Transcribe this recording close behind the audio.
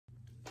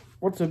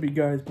What's up, you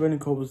guys? Brendan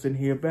Culbertson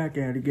here, back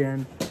at it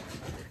again.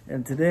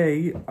 And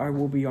today, I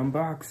will be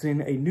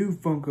unboxing a new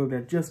Funko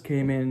that just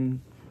came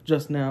in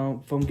just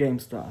now from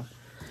GameStop.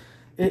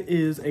 It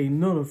is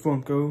another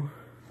Funko.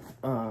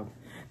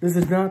 This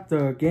is not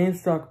the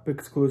GameStop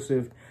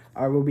exclusive.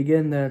 I will be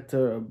getting that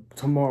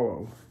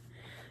tomorrow.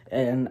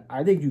 And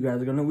I think you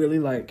guys are going to really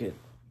like it.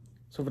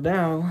 So for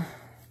now,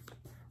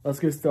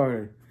 let's get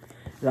started.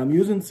 And I'm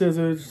using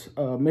scissors.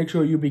 Make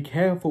sure you be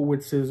careful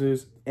with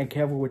scissors and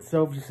careful with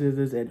selfie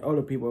scissors and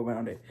other people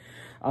around it.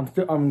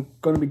 I'm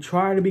gonna be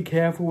trying to be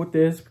careful with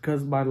this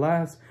because my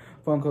last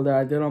Funko that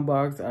I did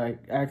unbox, I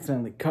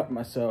accidentally cut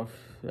myself,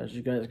 as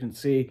you guys can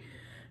see,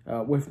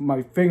 with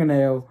my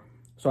fingernail.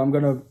 So I'm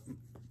gonna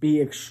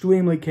be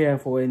extremely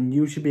careful, and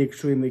you should be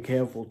extremely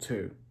careful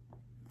too.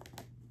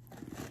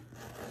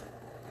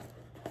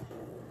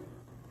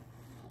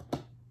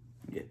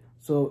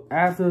 So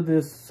after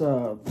this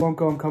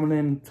Funko I'm coming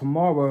in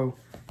tomorrow,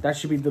 that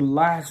should be the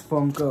last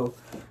Funko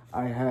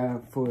I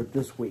have for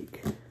this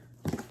week.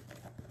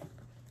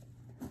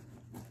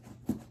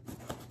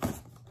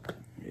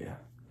 Yeah.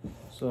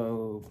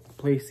 So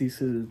place these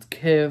scissors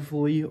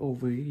carefully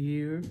over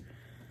here.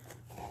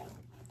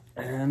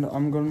 And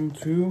I'm going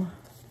to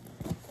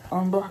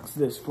unbox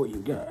this for you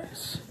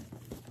guys.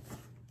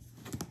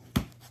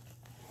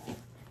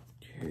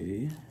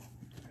 Okay. There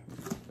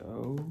we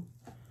go.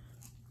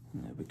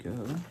 There we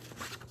go.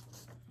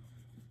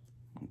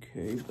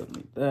 Okay, don't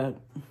need that.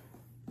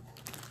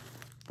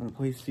 I'm gonna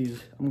place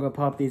these, I'm gonna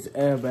pop these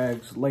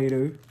airbags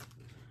later.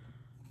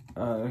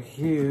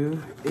 Here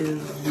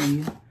is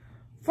the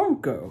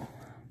Funko.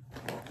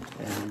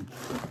 And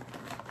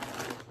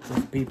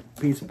this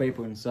piece of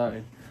paper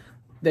inside.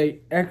 They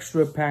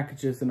extra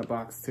packages in the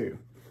box too.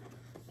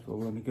 So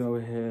let me go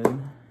ahead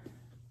and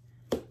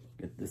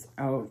get this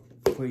out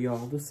for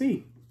y'all to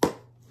see.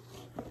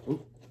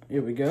 Ooh,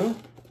 here we go.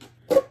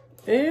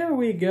 There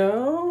we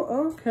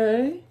go.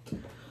 Okay.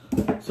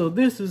 So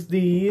this is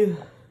the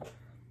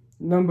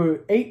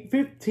number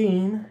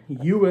 815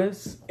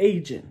 U.S.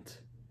 Agent.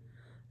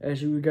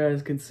 As you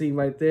guys can see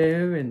right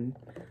there, and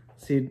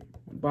see the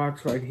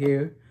box right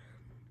here.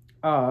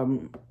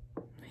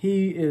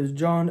 He is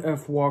John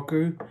F.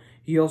 Walker.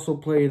 He also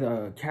played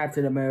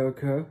Captain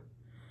America,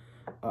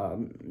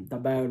 the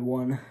bad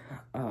one.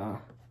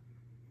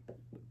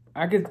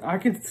 I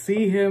could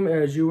see him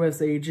as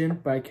U.S.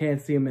 Agent, but I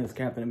can't see him as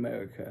Captain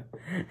America.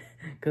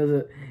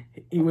 Because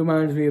he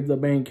reminds me of the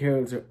main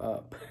character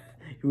Up.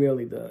 He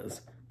really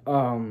does.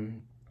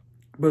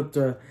 But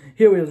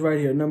here he is right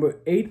here. Number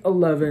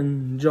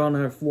 811, John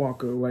F.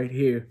 Walker right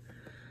here.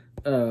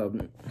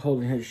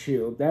 Holding his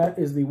shield. That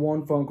is the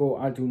one Funko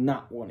I do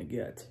not want to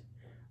get.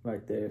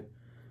 Right there.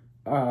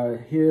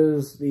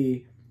 Here's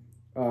the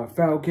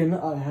Falcon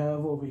I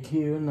have over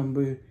here.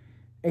 Number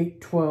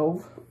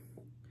 812.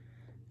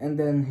 And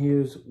then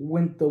here's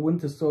the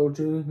Winter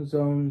Soldier,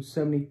 Zone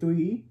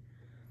 73.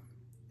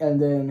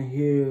 And then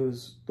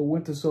here's the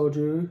Winter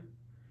Soldier,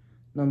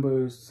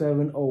 number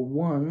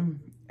 701.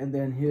 And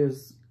then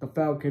here's the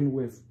Falcon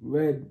with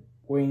Red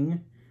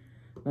Wing,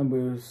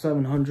 number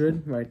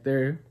 700, right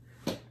there.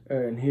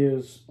 And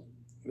here's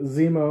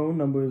Zemo,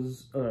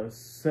 numbers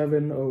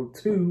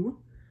 702.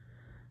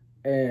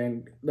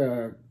 And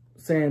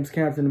Sam's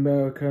Captain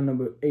America,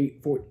 number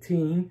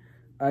 814.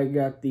 I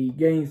got the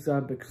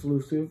GameStop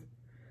exclusive.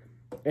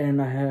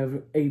 And I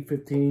have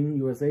 815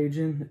 U.S.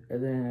 Agent,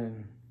 and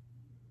then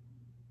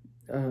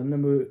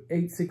number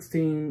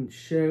 816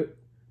 Sharon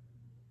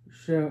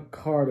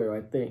Carter,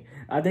 I think.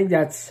 I think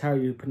that's how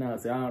you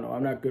pronounce it. I don't know.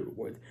 I'm not good with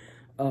words.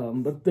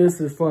 But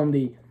this is from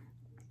the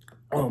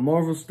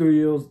Marvel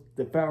Studios,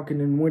 the Falcon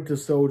and Winter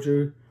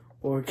Soldier,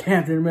 or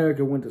Captain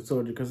America Winter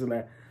Soldier, because of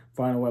that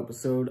final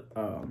episode.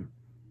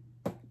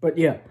 But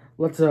yeah,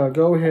 let's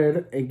go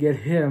ahead and get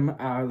him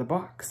out of the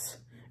box,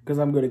 because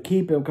I'm going to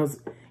keep him, because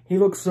he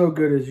looks so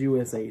good as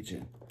U.S.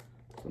 Agent.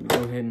 So let me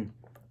go ahead and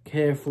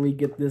carefully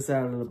get this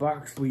out of the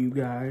box for you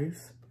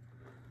guys.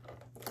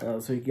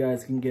 So you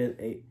guys can get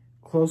a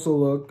closer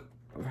look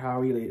of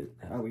how he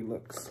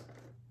looks.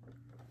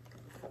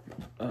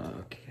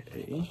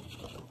 Okay.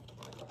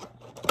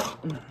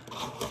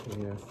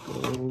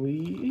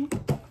 Carefully.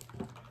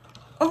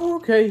 Oh,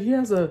 okay, he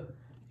has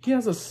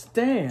a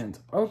stand.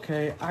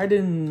 Okay, I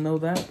didn't know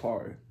that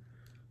part.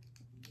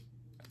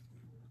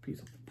 Piece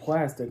of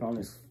plastic on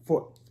his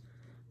foot.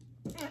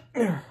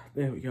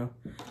 There we go.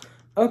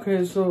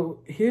 Okay,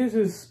 so here's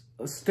his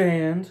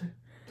stand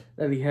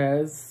that he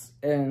has,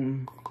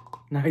 and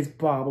nice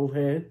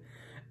bobblehead.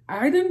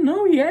 I didn't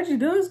know he actually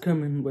does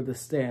come in with a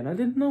stand. I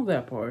didn't know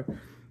that part.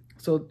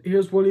 So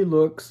here's what he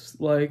looks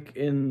like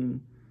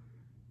on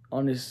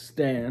his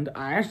stand.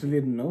 I actually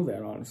didn't know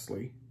that,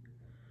 honestly.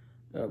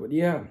 But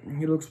yeah,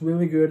 he looks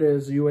really good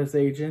as U.S.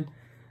 Agent.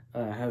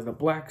 Has the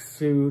black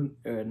suit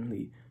and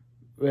the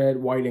red,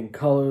 white, and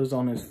colors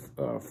on his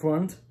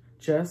front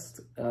chest.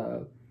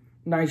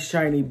 Nice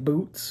shiny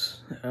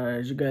boots,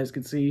 as you guys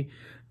can see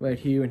right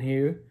here and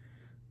here.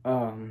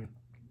 And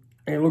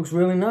it looks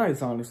really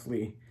nice,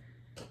 honestly.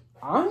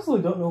 I honestly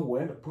don't know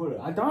where to put it.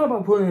 I thought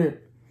about putting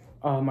it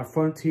my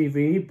front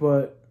TV,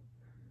 but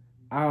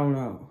I don't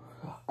know.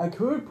 I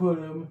could put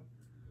him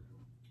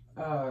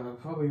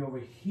probably over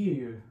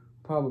here,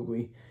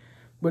 probably.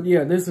 But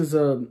yeah, this is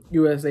a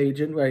U.S.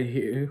 agent right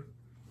here.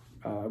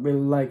 I really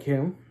like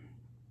him.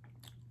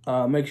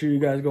 Make sure you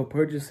guys go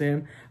purchase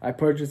him. I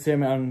purchased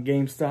him on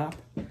GameStop.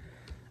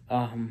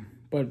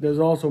 But there's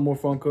also more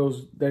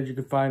Funkos that you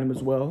can find him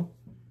as well.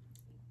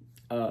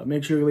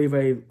 Make sure you leave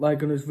a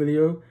like on this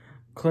video.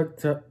 Click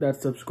that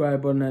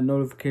subscribe button and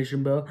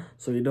notification bell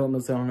so you don't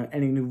miss out on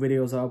any new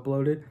videos I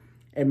uploaded.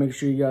 And make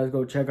sure you guys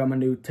go check out my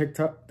new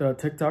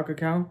TikTok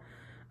account.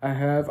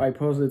 I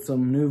posted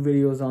some new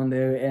videos on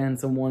there and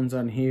some ones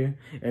on here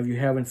if you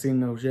haven't seen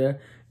those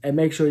yet. And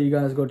make sure you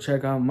guys go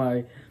check out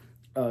my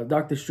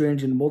Doctor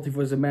Strange and the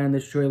Multiverse of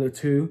Madness trailer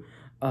 2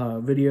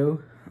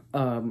 video.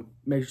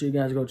 Make sure you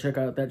guys go check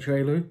out that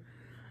trailer.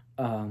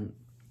 I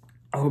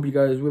hope you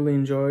guys really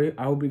enjoy.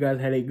 I hope you guys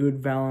had a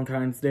good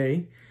Valentine's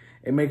Day.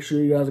 And make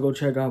sure you guys go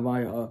check out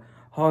my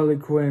Harley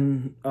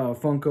Quinn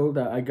Funko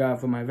that I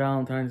got for my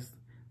Valentine's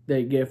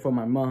Day gift from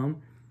my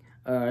mom.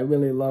 I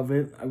really love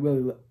it. I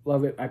really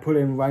love it. I put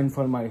it right in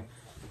front of my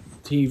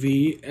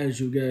TV, as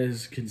you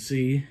guys can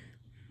see.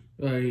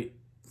 Right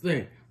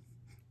there.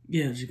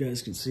 Yeah, as you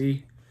guys can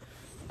see.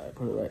 I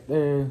put it right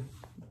there.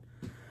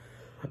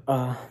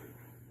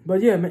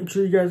 But yeah, make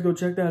sure you guys go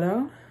check that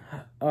out.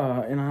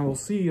 And I will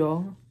see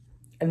y'all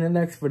in the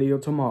next video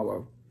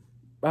tomorrow.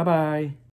 Bye-bye.